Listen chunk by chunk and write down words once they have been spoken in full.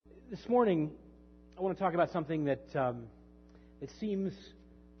This morning, I want to talk about something that it seems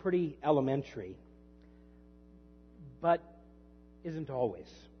pretty elementary, but isn't always.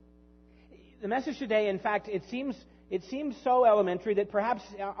 The message today, in fact, it seems so elementary that perhaps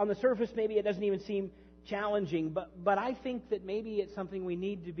on the surface maybe it doesn't even seem challenging, but I think that maybe it's something we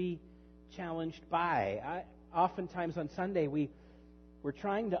need to be challenged by. Oftentimes on Sunday we're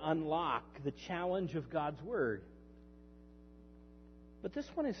trying to unlock the challenge of God's Word. But this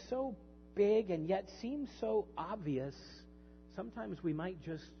one is so big and yet seems so obvious, sometimes we might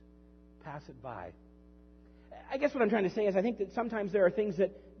just pass it by. I guess what I'm trying to say is I think that sometimes there are things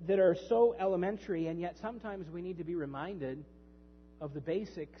that are so elementary, and yet sometimes we need to be reminded of the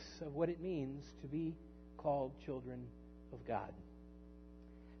basics of what it means to be called children of God.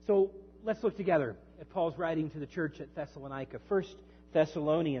 So let's look together at Paul's writing to the church at Thessalonica. 1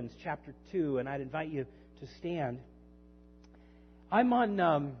 Thessalonians chapter 2, and I'd invite you to stand. I'm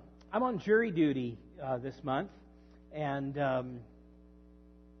on jury duty this month, and in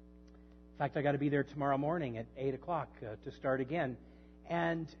fact, I got to be there tomorrow morning at 8 o'clock to start again.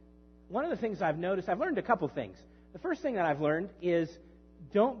 And one of the things I've noticed, I've learned a couple things. The first thing that I've learned is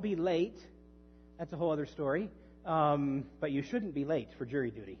don't be late. That's a whole other story. But you shouldn't be late for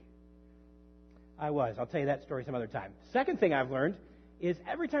jury duty. I was. I'll tell you that story some other time. Second thing I've learned is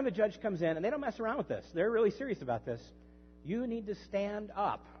every time the judge comes in, and they don't mess around with this, they're really serious about this, you need to stand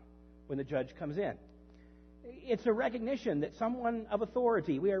up when the judge comes in. It's a recognition that someone of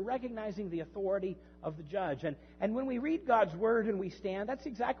authority, we are recognizing the authority of the judge. And when we read God's Word and we stand, that's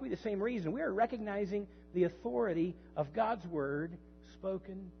exactly the same reason. We are recognizing the authority of God's Word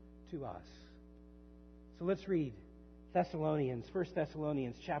spoken to us. So let's read Thessalonians, 1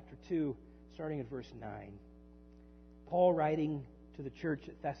 Thessalonians chapter 2, starting at verse 9. Paul writing to the church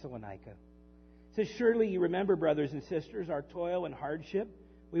at Thessalonica says, "Surely you remember, brothers and sisters, our toil and hardship.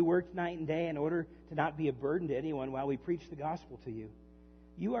 We worked night and day in order to not be a burden to anyone while we preached the gospel to you.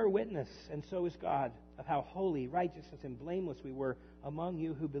 You are witness, and so is God, of how holy, righteous, and blameless we were among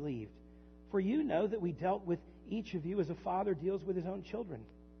you who believed. For you know that we dealt with each of you as a father deals with his own children,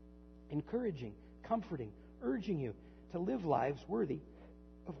 encouraging, comforting, urging you to live lives worthy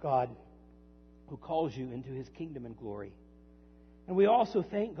of God, who calls you into his kingdom and glory. And we also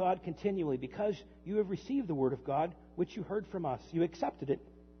thank God continually because you have received the word of God, which you heard from us. You accepted it,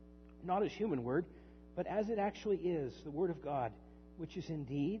 not as human word, but as it actually is, the word of God, which is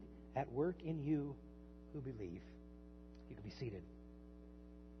indeed at work in you who believe." You can be seated.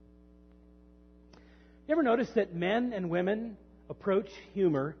 You ever notice that men and women approach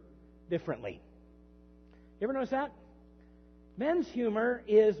humor differently? You ever notice that? Men's humor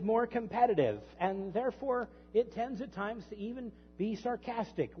is more competitive, and therefore it tends at times to even be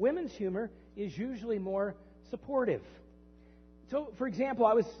sarcastic. Women's humor is usually more supportive. So, for example,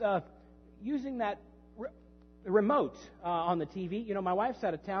 I was using that remote on the TV. You know, my wife's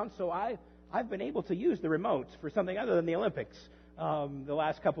out of town, so I've been able to use the remotes for something other than the Olympics the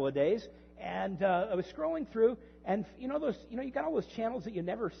last couple of days. And I was scrolling through, and you got all those channels that you've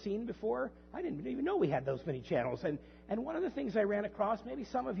never seen before. I didn't even know we had those many channels. And one of the things I ran across, maybe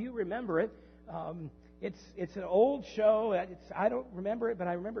some of you remember it. It's an old show. I don't remember it, but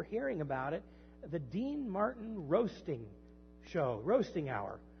I remember hearing about it. The Dean Martin roasting show, Roasting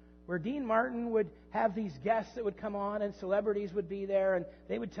Hour, where Dean Martin would have these guests that would come on, and celebrities would be there, and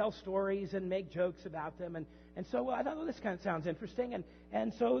they would tell stories and make jokes about them. And so I thought, well, this kind of sounds interesting.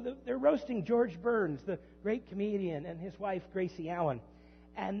 And so they're roasting George Burns, the great comedian, and his wife, Gracie Allen.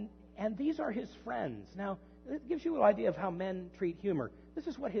 And these are his friends. Now, it gives you an idea of how men treat humor. This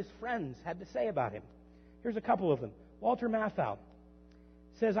is what his friends had to say about him. Here's a couple of them. Walter Matthau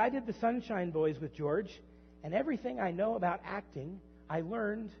says, "I did the Sunshine Boys with George, and everything I know about acting, I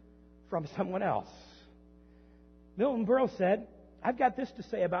learned from someone else." Milton Berle said, "I've got this to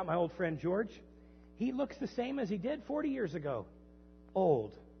say about my old friend George. He looks the same as he did 40 years ago.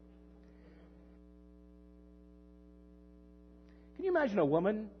 Old." Can you imagine a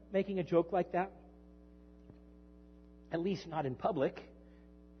woman making a joke like that? At least not in public.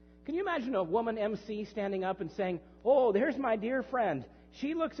 Can you imagine a woman MC standing up and saying, "Oh, there's my dear friend.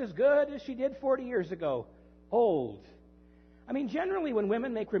 She looks as good as she did 40 years ago. Old." I mean, generally when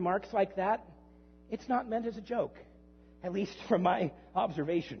women make remarks like that, it's not meant as a joke, at least from my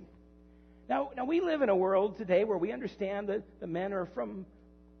observation. Now we live in a world today where we understand that the men are from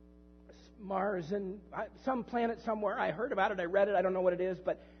Mars and some planet somewhere. I heard about it, I read it, I don't know what it is,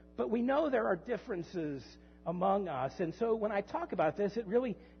 but we know there are differences among us. And so when I talk about this,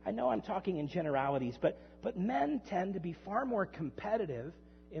 I know I'm talking in generalities, but men tend to be far more competitive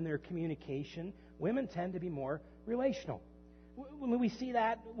in their communication. Women tend to be more relational. We see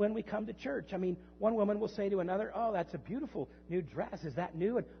that when we come to church. I mean, one woman will say to another, "Oh, that's a beautiful new dress. Is that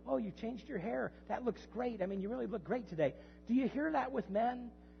new?" And, "Oh, you changed your hair. That looks great. I mean, you really look great today." Do you hear that with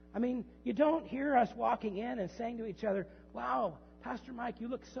men? I mean, you don't hear us walking in and saying to each other, "Wow, Pastor Mike, you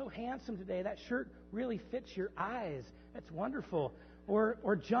look so handsome today. That shirt really fits your eyes. That's wonderful."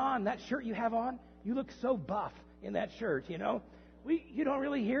 Or "John, that shirt you have on, you look so buff in that shirt." You know, you don't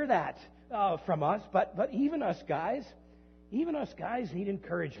really hear that from us. But even us guys need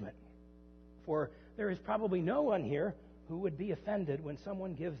encouragement. For there is probably no one here who would be offended when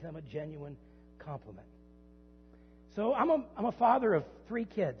someone gives them a genuine compliment. So I'm a father of 3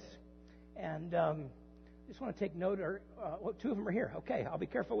 kids, and just want to take note. Well, 2 of them are here. Okay, I'll be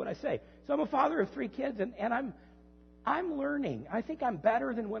careful what I say. So I'm a father of 3 kids, and I'm learning. I think I'm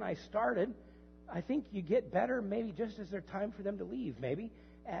better than when I started. I think you get better maybe just as there's time for them to leave, maybe.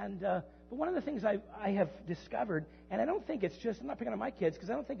 But one of the things I have discovered, and I don't think it's just, I'm not picking on my kids because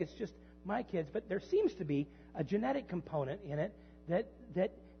I don't think it's just my kids, but there seems to be a genetic component in it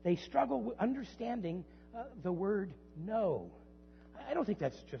that they struggle with understanding the word no. I don't think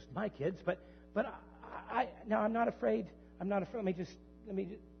that's just my kids, but now I'm not afraid. I'm not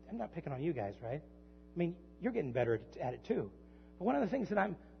picking on you guys, right? I mean, you're getting better at it too. But one of the things that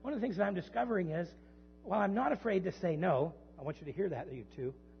I'm discovering is, while I'm not afraid to say no, I want you to hear that, you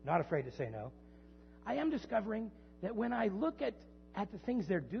two. Not afraid to say no. I am discovering that when I look at the things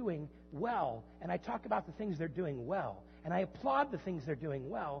they're doing well, and I talk about the things they're doing well, and I applaud the things they're doing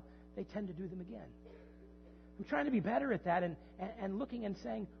well, they tend to do them again. I'm trying to be better at that and looking and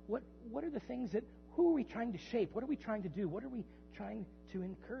saying, what are the things who are we trying to shape? What are we trying to do? What are we trying to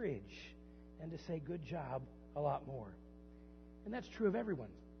encourage? And to say good job a lot more. And that's true of everyone.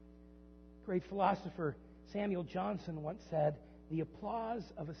 Great philosopher Samuel Johnson once said, "The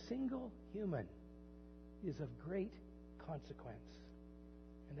applause of a single human is of great consequence."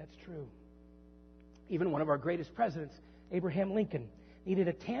 And that's true. Even one of our greatest presidents, Abraham Lincoln, needed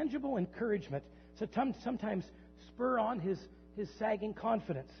a tangible encouragement to sometimes spur on his sagging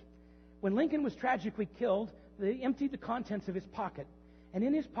confidence. When Lincoln was tragically killed, they emptied the contents of his pocket. And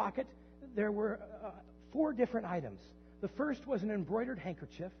in his pocket, there were 4 different items. The first was an embroidered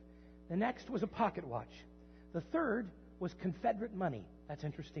handkerchief. The next was a pocket watch. The third was Confederate money. That's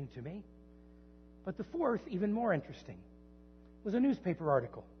interesting to me. But the fourth, even more interesting, was a newspaper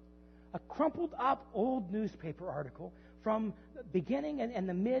article. A crumpled up old newspaper article from the beginning and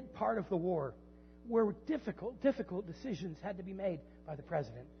the mid part of the war, where difficult decisions had to be made by the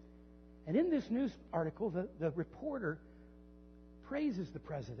president. And in this news article, the reporter praises the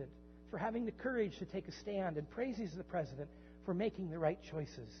president for having the courage to take a stand, and praises the president for making the right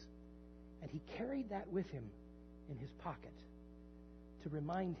choices. And he carried that with him in his pocket to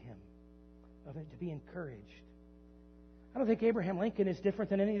remind him of it, to be encouraged. I don't think Abraham Lincoln is different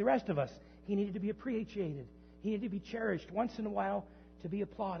than any of the rest of us. He needed to be appreciated. He needed to be cherished once in a while, to be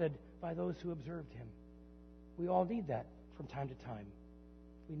applauded by those who observed him. We all need that from time to time.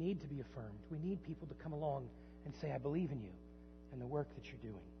 We need to be affirmed. We need people to come along and say, "I believe in you and the work that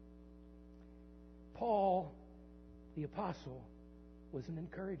you're doing." Paul, the apostle, was an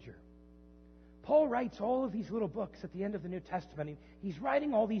encourager. Paul writes all of these little books at the end of the New Testament. He's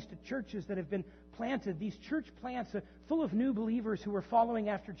writing all these to churches that have been planted, these church plants full of new believers who are following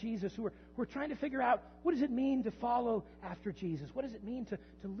after Jesus, who are trying to figure out, what does it mean to follow after Jesus? What does it mean to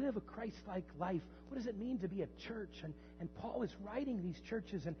live a Christ-like life? What does it mean to be a church? And Paul is writing these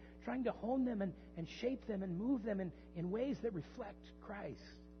churches and trying to hone them and shape them and move them in ways that reflect Christ.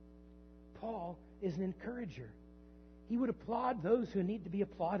 Paul is an encourager. He would applaud those who need to be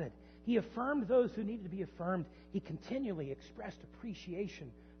applauded. He affirmed those who needed to be affirmed. He continually expressed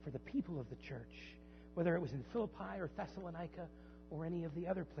appreciation for the people of the church, whether it was in Philippi or Thessalonica or any of the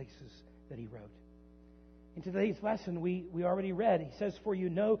other places that he wrote. In today's lesson, we already read, he says, "For you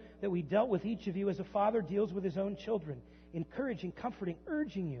know that we dealt with each of you as a father deals with his own children, encouraging, comforting,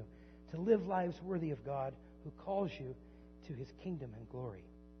 urging you to live lives worthy of God who calls you to his kingdom and glory."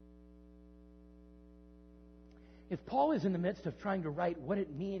 If Paul is in the midst of trying to write what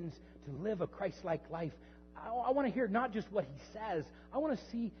it means to live a Christ-like life, I want to hear not just what he says. I want to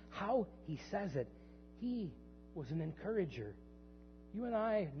see how he says it. He was an encourager. You and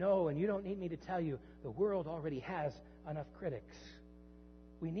I know, and you don't need me to tell you, the world already has enough critics.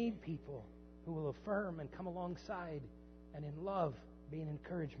 We need people who will affirm and come alongside and in love be an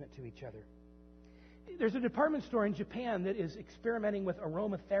encouragement to each other. There's a department store in Japan that is experimenting with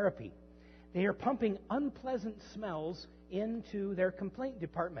aromatherapy. They are pumping unpleasant smells into their complaint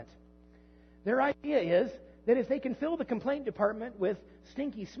department. Their idea is that if they can fill the complaint department with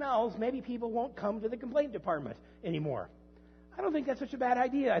stinky smells, maybe people won't come to the complaint department anymore. I don't think that's such a bad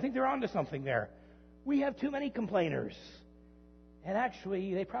idea. I think they're onto something there. We have too many complainers. And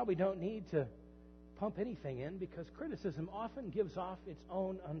actually, they probably don't need to pump anything in because criticism often gives off its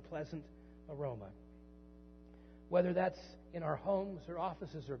own unpleasant aroma. Whether that's in our homes or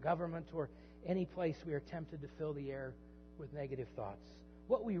offices or government or any place we are tempted to fill the air with negative thoughts.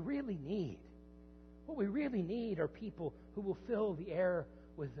 What we really need are people who will fill the air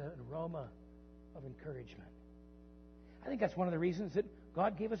with an aroma of encouragement. I think that's one of the reasons that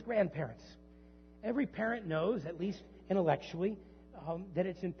God gave us grandparents. Every parent knows, at least intellectually, that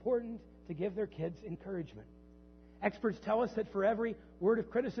it's important to give their kids encouragement. Experts tell us that for every word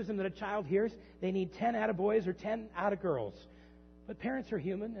of criticism that a child hears, they need 10 attaboys or 10 attagirls. But parents are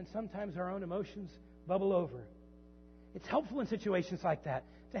human, and sometimes our own emotions bubble over. It's helpful in situations like that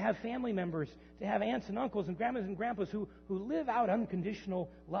to have family members, to have aunts and uncles and grandmas and grandpas who live out unconditional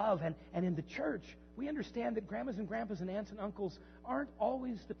love. And in the church, we understand that grandmas and grandpas and aunts and uncles aren't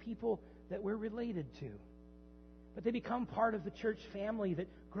always the people that we're related to. But they become part of the church family that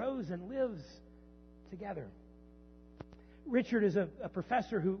grows and lives together. Richard is a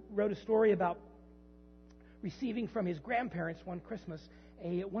professor who wrote a story about receiving from his grandparents one Christmas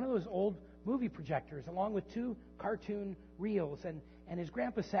one of those old movie projectors along with 2 cartoon reels. And his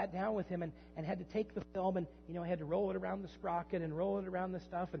grandpa sat down with him and had to take the film and, had to roll it around the sprocket and roll it around the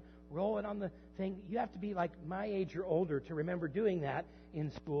stuff and roll it on the thing. You have to be like my age or older to remember doing that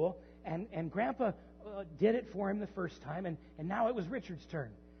in school. And Grandpa did it for him the first time, and now it was Richard's turn.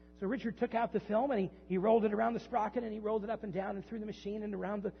 So Richard took out the film and he rolled it around the sprocket and he rolled it up and down and through the machine and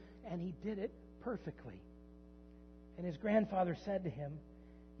and he did it perfectly. And his grandfather said to him,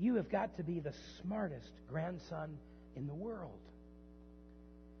 "You have got to be the smartest grandson in the world."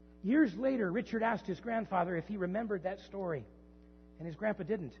 Years later, Richard asked his grandfather if he remembered that story. And his grandpa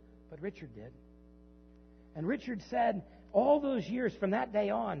didn't, but Richard did. And Richard said, all those years from that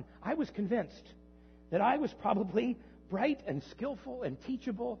day on, I was convinced that I was probably bright and skillful and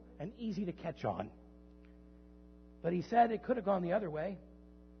teachable and easy to catch on. But he said it could have gone the other way.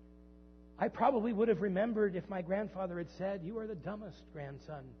 I probably would have remembered if my grandfather had said, "You are the dumbest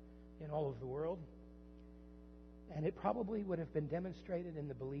grandson in all of the world." And it probably would have been demonstrated in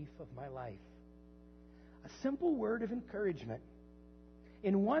the belief of my life. A simple word of encouragement.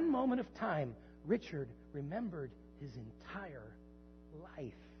 In one moment of time, Richard remembered his entire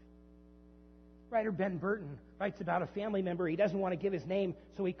life. Writer Ben Burton writes about a family member. He doesn't want to give his name,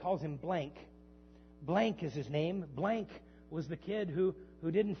 so he calls him Blank. Blank is his name. Blank was the kid who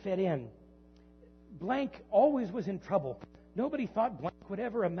didn't fit in. Blank always was in trouble. Nobody thought Blank would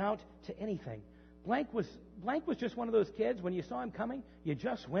ever amount to anything. Blank was just one of those kids, when you saw him coming, you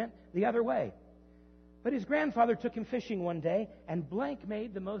just went the other way. But his grandfather took him fishing one day, and Blank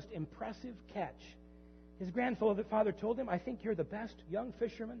made the most impressive catch. His grandfather told him, "I think you're the best young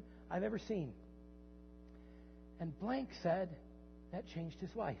fisherman I've ever seen." And Blank said that changed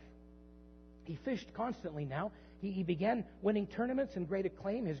his life. He fished constantly now. He began winning tournaments and great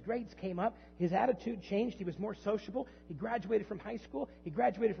acclaim. His grades came up. His attitude changed. He was more sociable. He graduated from high school. He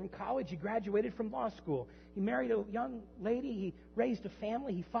graduated from college. He graduated from law school. He married a young lady. He raised a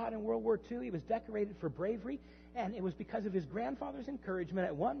family. He fought in World War II. He was decorated for bravery. And it was because of his grandfather's encouragement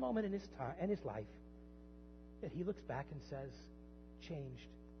at one moment in his life that he looks back and says, changed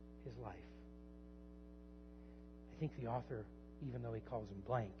his life. I think the author, even though he calls him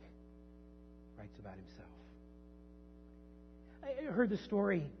Blank, writes about himself. I heard the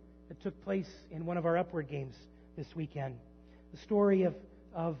story that took place in one of our Upward games this weekend. The story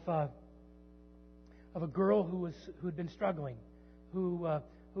of a girl who had been struggling, who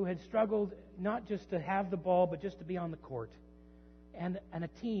had struggled not just to have the ball, but just to be on the court. And a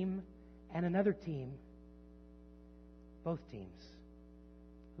team and another team, both teams,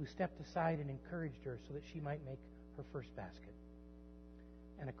 who stepped aside and encouraged her so that she might make her first basket.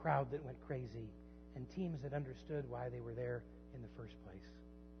 And a crowd that went crazy, and teams that understood why they were there in the first place.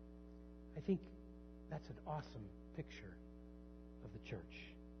 I think that's an awesome picture of the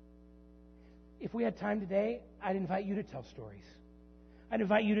church. If we had time today, I'd invite you to tell stories. I'd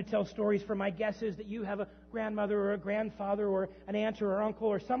invite you to tell stories, for my guess is that you have a grandmother or a grandfather or an aunt or uncle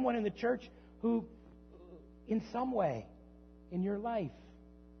or someone in the church who, in some way in your life,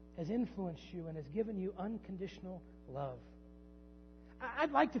 has influenced you and has given you unconditional love.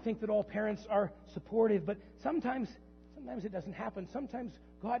 I'd like to think that all parents are supportive, but sometimes it doesn't happen. Sometimes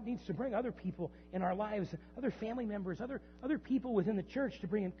God needs to bring other people in our lives, other family members, other people within the church to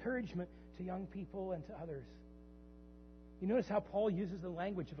bring encouragement to young people and to others. You notice how Paul uses the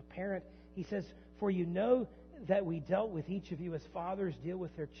language of a parent. He says, "For you know that we dealt with each of you as fathers deal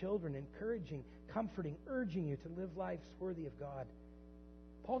with their children, encouraging, comforting, urging you to live lives worthy of God.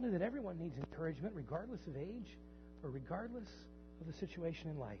 Paul knew that everyone needs encouragement, regardless of age or regardless of the situation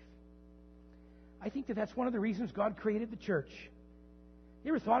in life. I think that that's one of the reasons God created the church.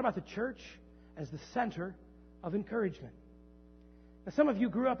 You ever thought about the church as the center of encouragement? Now, some of you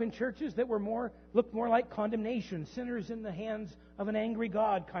grew up in churches that looked more like condemnation, sinners in the hands of an angry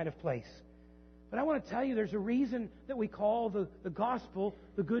God kind of place. But I want to tell you, there's a reason that we call the gospel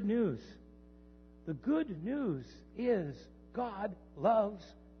the good news. The good news is God loves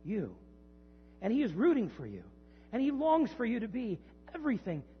you. And He is rooting for you. And He longs for you to be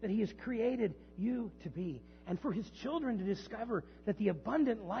everything that He has created you to be. And for His children to discover that the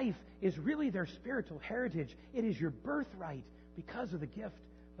abundant life is really their spiritual heritage. It is your birthright because of the gift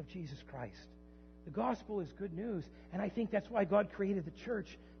of Jesus Christ. The gospel is good news. And I think that's why God created the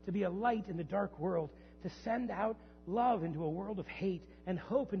church, to be a light in the dark world, to send out love into a world of hate, and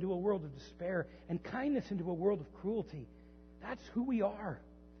hope into a world of despair, and kindness into a world of cruelty. That's who we are.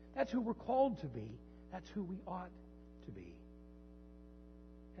 That's who we're called to be. That's who we ought to be.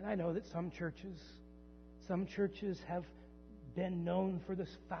 And I know that some churches have been known for this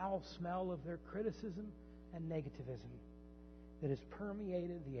foul smell of their criticism and negativism that has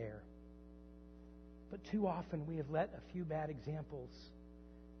permeated the air. But too often we have let a few bad examples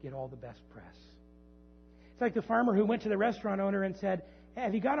get all the best press. It's like the farmer who went to the restaurant owner and said, "Hey,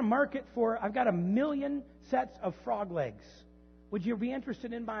 have you got a market for, I've got 1 million sets of frog legs. Would you be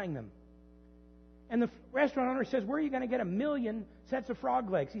interested in buying them?" And the restaurant owner says, "Where are you going to get 1 million sets of frog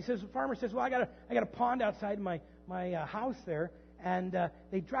legs?" The farmer says, "Well, I got a pond outside my house there, and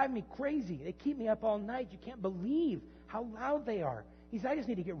they drive me crazy. They keep me up all night. You can't believe how loud they are." He says, "I just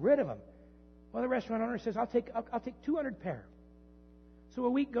need to get rid of them." Well, the restaurant owner says, I'll take 200 pair. So a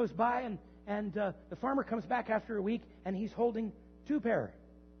week goes by, and the farmer comes back after a week, and he's holding 2 pair.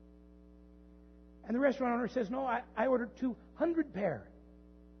 And the restaurant owner says, "No, I ordered 200 pair.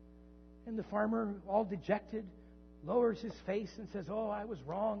 And the farmer, all dejected, lowers his face and says, "Oh, I was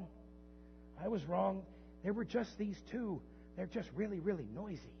wrong. I was wrong. There were just these 2. They're just really, really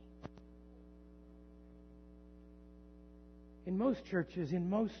noisy." In most churches, in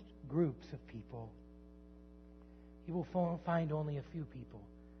most groups of people, you will find only a few people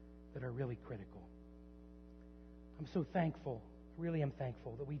that are really critical. I'm so thankful, really am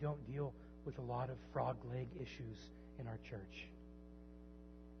thankful, that we don't deal with a lot of frog leg issues in our church.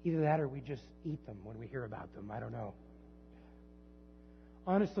 Either that or we just eat them when we hear about them. I don't know.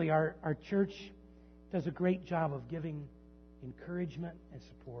 Honestly, our church does a great job of giving encouragement and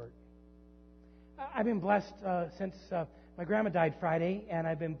support. I've been blessed since my grandma died Friday, and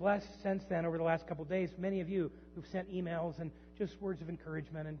I've been blessed since then over the last couple of days. Many of you who've sent emails and just words of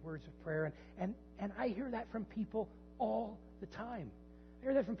encouragement and words of prayer. And I hear that from people all the time. I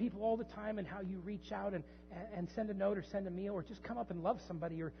hear that from people all the time, and how you reach out and send a note or send a meal or just come up and love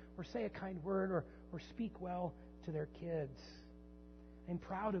somebody or say a kind word or speak well to their kids. I'm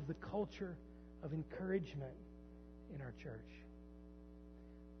proud of the culture of encouragement in our church.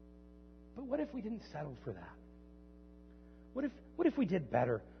 But what if we didn't settle for that? What if we did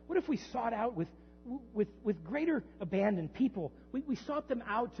better? What if we sought out with greater abandon people? We sought them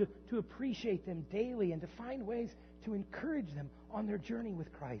out to appreciate them daily and to find ways to encourage them on their journey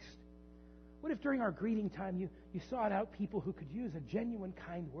with Christ. What if during our greeting time you sought out people who could use a genuine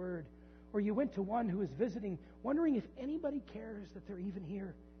kind word? Or you went to one who was visiting, wondering if anybody cares that they're even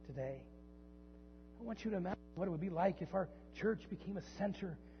here today? I want you to imagine what it would be like if our church became a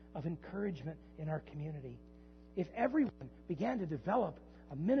center of encouragement in our community. If everyone began to develop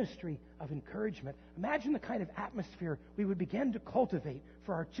a ministry of encouragement, imagine the kind of atmosphere we would begin to cultivate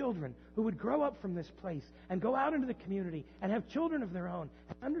for our children who would grow up from this place and go out into the community and have children of their own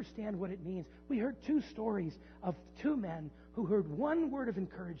and understand what it means. We heard 2 stories of 2 men who heard one word of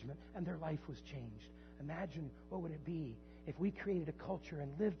encouragement and their life was changed. Imagine what would it be if we created a culture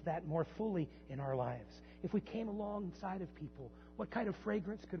and lived that more fully in our lives. If we came alongside of people, what kind of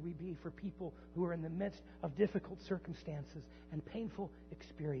fragrance could we be for people who are in the midst of difficult circumstances and painful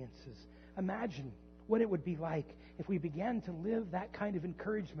experiences? Imagine what it would be like if we began to live that kind of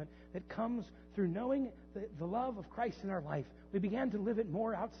encouragement that comes through knowing the love of Christ in our life. We began to live it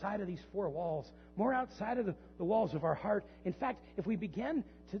more outside of these 4 walls, more outside of the walls of our heart. In fact, if we began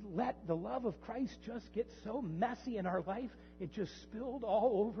to let the love of Christ just get so messy in our life, it just spilled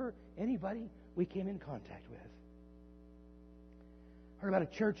all over anybody we came in contact with. I heard about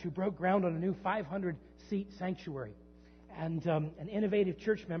a church who broke ground on a new 500-seat sanctuary. And an innovative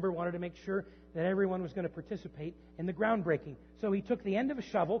church member wanted to make sure that everyone was going to participate in the groundbreaking. So he took the end of a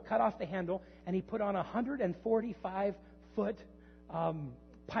shovel, cut off the handle, and he put on a 145-foot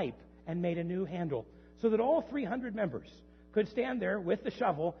pipe and made a new handle so that all 300 members could stand there with the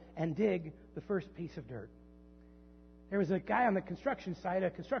shovel and dig the first piece of dirt. There was a guy on the construction site, a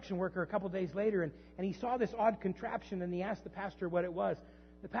construction worker, a couple days later, and he saw this odd contraption, and he asked the pastor what it was.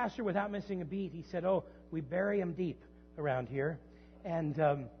 The pastor, without missing a beat, he said, "Oh, we bury them deep around here," and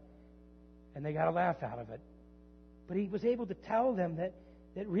they got a laugh out of it. But he was able to tell them that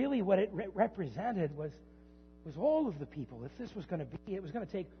really what it represented was all of the people. If this was going to be, it was going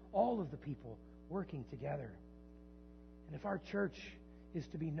to take all of the people working together. And if our church is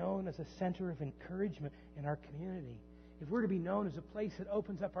to be known as a center of encouragement in our community, if we're to be known as a place that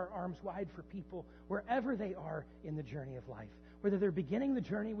opens up our arms wide for people wherever they are in the journey of life, whether they're beginning the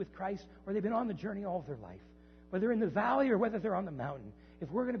journey with Christ or they've been on the journey all of their life, whether they're in the valley or whether they're on the mountain,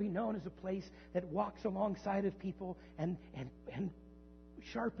 if we're going to be known as a place that walks alongside of people and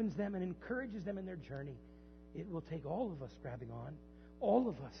sharpens them and encourages them in their journey, it will take all of us grabbing on, all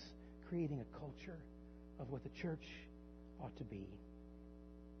of us creating a culture of what the church ought to be.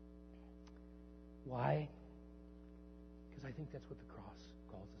 Why? Because I think that's what the cross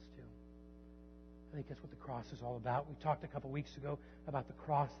calls us to. I think that's what the cross is all about. We talked a couple weeks ago about the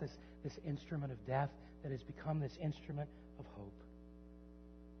cross, this instrument of death that has become this instrument of hope.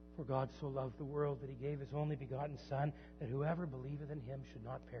 For God so loved the world that He gave His only begotten Son, that whoever believeth in Him should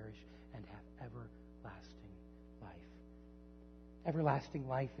not perish and have everlasting life. Everlasting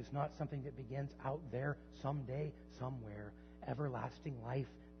life is not something that begins out there someday, somewhere. Everlasting life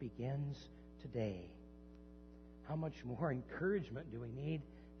begins today. How much more encouragement do we need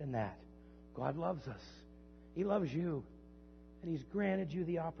than that? God loves us. He loves you. And He's granted you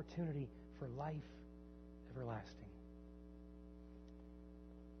the opportunity for life everlasting.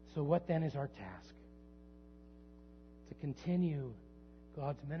 So what then is our task? To continue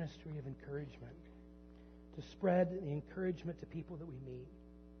God's ministry of encouragement. To spread the encouragement to people that we meet.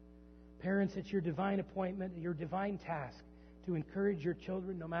 Parents, it's your divine appointment, your divine task to encourage your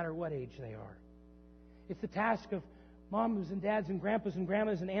children no matter what age they are. It's the task of moms and dads and grandpas and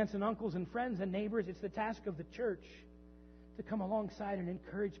grandmas and aunts and uncles and friends and neighbors. It's the task of the church to come alongside and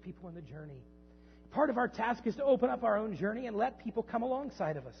encourage people in the journey. Part of our task is to open up our own journey and let people come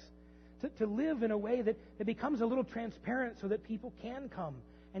alongside of us. To live in a way that becomes a little transparent so that people can come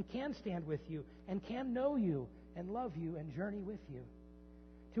and can stand with you and can know you and love you and journey with you.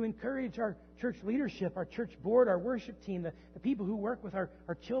 To encourage our church leadership, our church board, our worship team, the people who work with our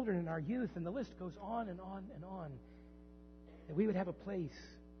children and our youth, and the list goes on and on and on. That we would have a place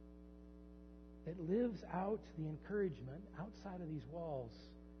that lives out the encouragement outside of these walls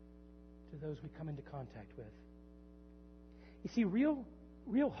to those we come into contact with. You see, real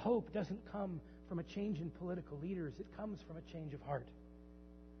hope doesn't come from a change in political leaders. It comes from a change of heart.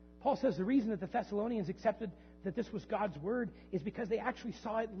 Paul says the reason that the Thessalonians accepted that this was God's word is because they actually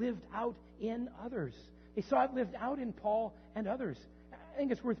saw it lived out in others. They saw it lived out in Paul and others. I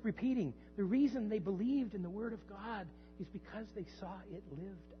think it's worth repeating. The reason they believed in the word of God is because they saw it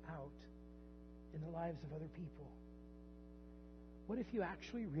lived out in the lives of other people. What if you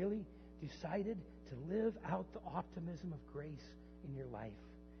actually really decided to live out the optimism of grace in your life,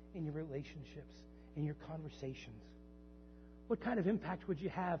 in your relationships, in your conversations? What kind of impact would you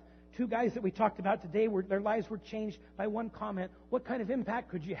have? Two guys that we talked about today, their lives were changed by one comment. What kind of impact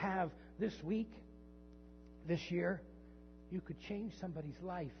could you have this week, this year? You could change somebody's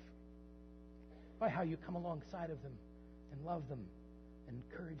life by how you come alongside of them and love them and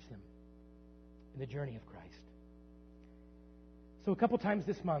encourage them in the journey of Christ. So a couple times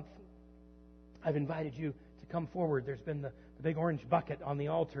this month, I've invited you to come forward. There's been the big orange bucket on the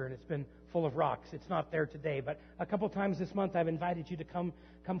altar, and it's been full of rocks. It's not there today, but a couple times this month I've invited you to come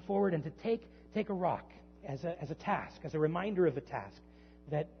forward and to take a rock as a task, as a reminder of a task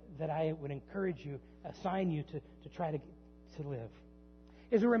that I would encourage you, assign you to try to live.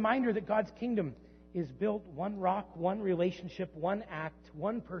 Is a reminder that God's kingdom is built one rock, one relationship, one act,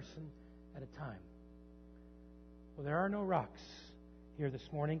 one person at a time. Well, there are no rocks here this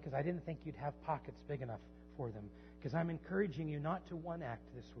morning because I didn't think you'd have pockets big enough for them. Because I'm encouraging you not to one act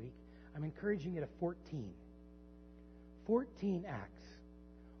this week. I'm encouraging you to 14. 14 acts.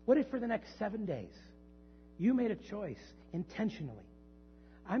 What if for the next 7 days you made a choice intentionally?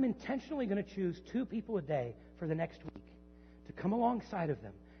 I'm intentionally going to choose 2 people a day for the next week to come alongside of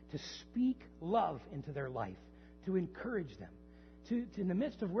them, to speak love into their life, to encourage them, to in the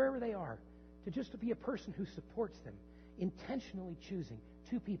midst of wherever they are, to just to be a person who supports them, intentionally choosing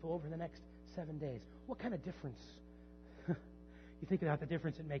 2 people over the next 7 days. What kind of difference You think about the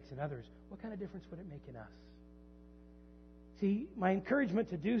difference it makes in others. What kind of difference would it make in us? See, my encouragement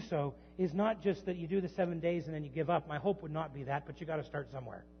to do so is not just that you do the 7 days and then you give up. My hope would not be that, but you got to start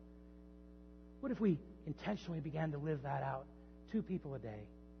somewhere. What if we intentionally began to live that out? 2 people a day.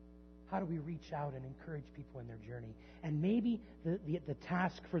 How do we reach out and encourage people in their journey? And maybe the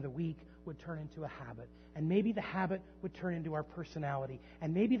task for the week would turn into a habit. And maybe the habit would turn into our personality.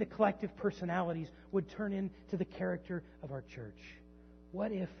 And maybe the collective personalities would turn into the character of our church.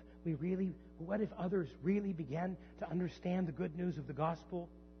 What if others really began to understand the good news of the gospel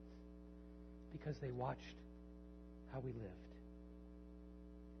because they watched how we lived?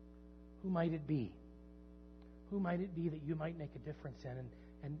 Who might it be? Who might it be that you might make a difference in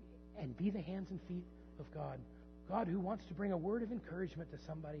and be the hands and feet of God? God who wants to bring a word of encouragement to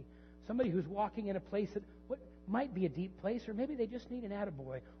somebody who's walking in a place that what might be a deep place, or maybe they just need an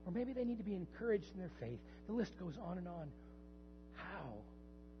attaboy, or maybe they need to be encouraged in their faith. The list goes on and on. How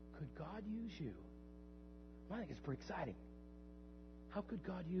could God use you? Well, I think it's pretty exciting. How could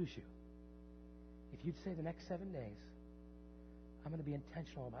God use you? If you'd say the next 7 days, I'm going to be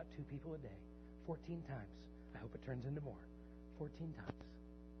intentional about 2 people a day, 14 times. I hope it turns into more. 14 times.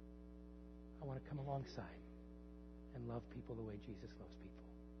 I want to come alongside and love people the way Jesus loves people.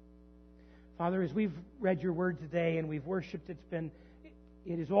 Father, as we've read your word today and we've worshiped, it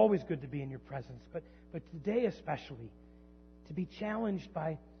is always good to be in your presence, but today especially, to be challenged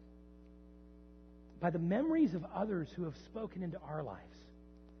by the memories of others who have spoken into our lives,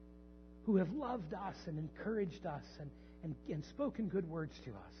 who have loved us and encouraged us and spoken good words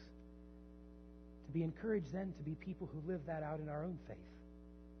to us. To be encouraged then to be people who live that out in our own faith.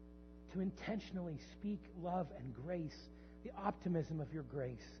 To intentionally speak love and grace, the optimism of your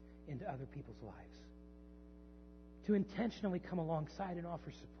grace into other people's lives. To intentionally come alongside and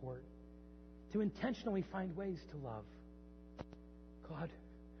offer support. To intentionally find ways to love. God,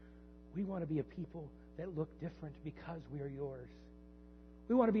 we want to be a people that look different because we are yours.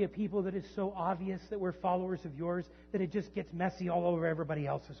 We want to be a people that is so obvious that we're followers of yours that it just gets messy all over everybody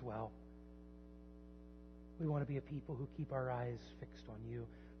else as well. We want to be a people who keep our eyes fixed on you.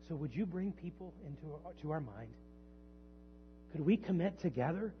 So would you bring people to our mind? Could we commit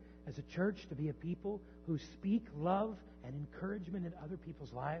together as a church to be a people who speak love and encouragement in other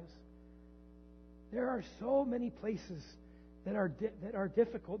people's lives? There are so many places that are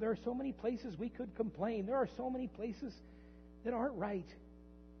difficult. There are so many places we could complain. There are so many places that aren't right.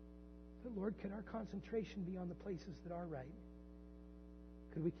 But Lord, could our concentration be on the places that are right?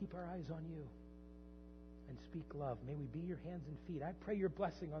 Could we keep our eyes on you and speak love? May we be your hands and feet. I pray your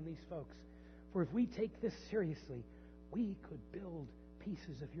blessing on these folks. For if we take this seriously, we could build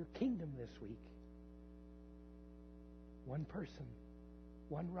pieces of your kingdom this week. One person,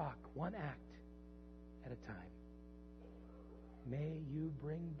 one rock, one act at a time. May you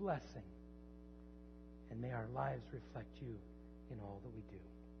bring blessing, and may our lives reflect you in all that we do.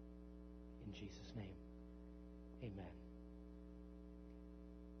 In Jesus' name, amen.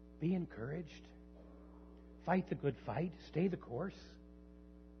 Be encouraged. Fight the good fight. Stay the course.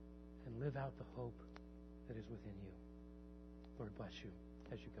 And live out the hope that is within you. Lord bless you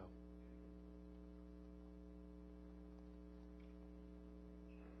as you go.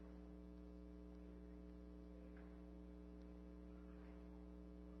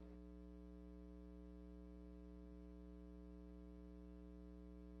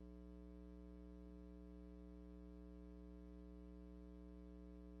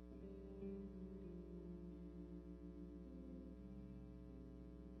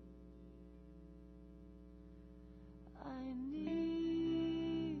 I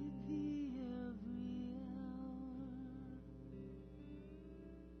need thee every hour,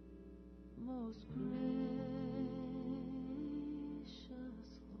 most gracious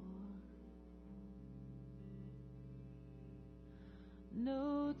Lord.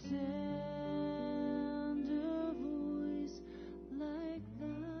 No tender voice like thine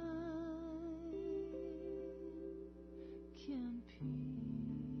can peace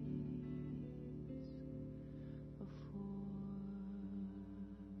afford.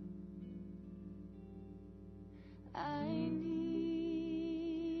 I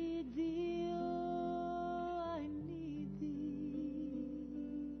need thee, oh, I need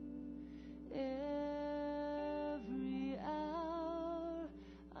thee. Every hour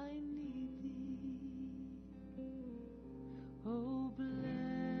I need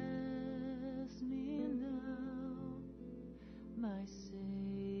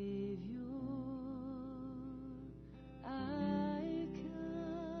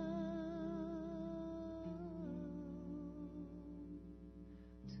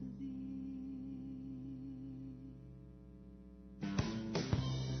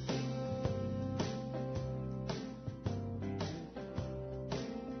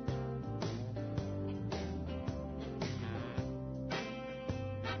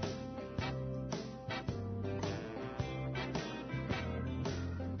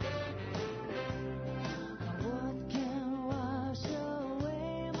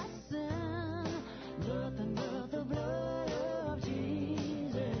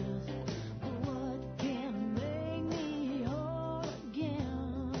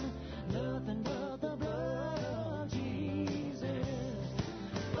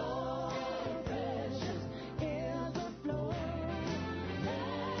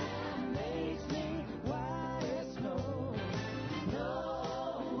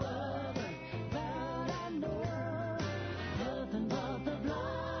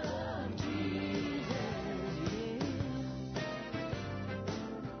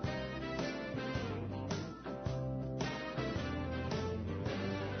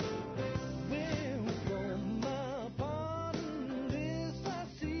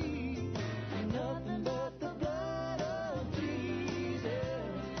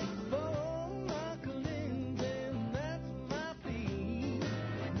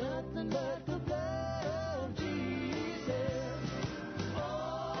but